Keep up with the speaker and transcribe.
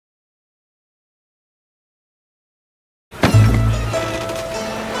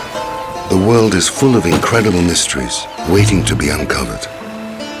The world is full of incredible mysteries waiting to be uncovered.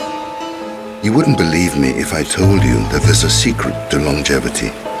 You wouldn't believe me if I told you that there's a secret to longevity.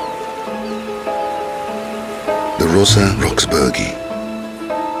 The Rosa Roxburghii.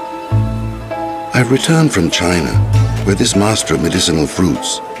 I've returned from China, where this master of medicinal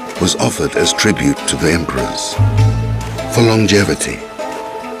fruits was offered as tribute to the emperors. For longevity,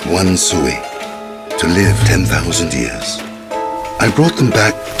 one sui, to live 10,000 years. I brought them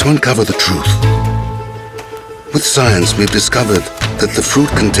back to uncover the truth. With science, we've discovered that the fruit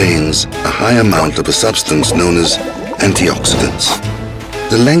contains a high amount of a substance known as antioxidants.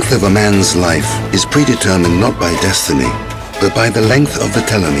 The length of a man's life is predetermined not by destiny, but by the length of the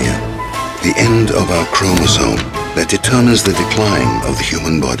telomere, the end of our chromosome that determines the decline of the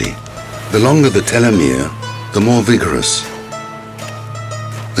human body. The longer the telomere, the more vigorous.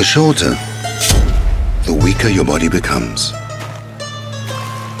 The shorter, the weaker your body becomes.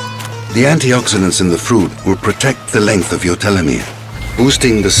 The antioxidants in the fruit will protect the length of your telomere,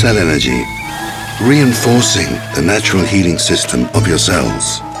 boosting the cell energy, reinforcing the natural healing system of your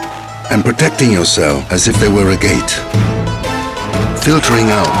cells, and protecting your cell as if they were a gate, filtering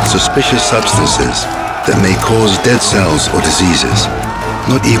out suspicious substances that may cause dead cells or diseases.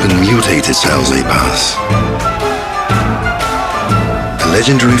 Not even mutated cells may pass. A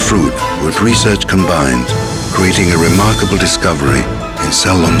legendary fruit with research combined, creating a remarkable discovery in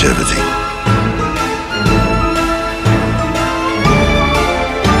cell longevity.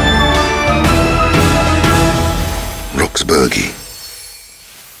 Roxburghii.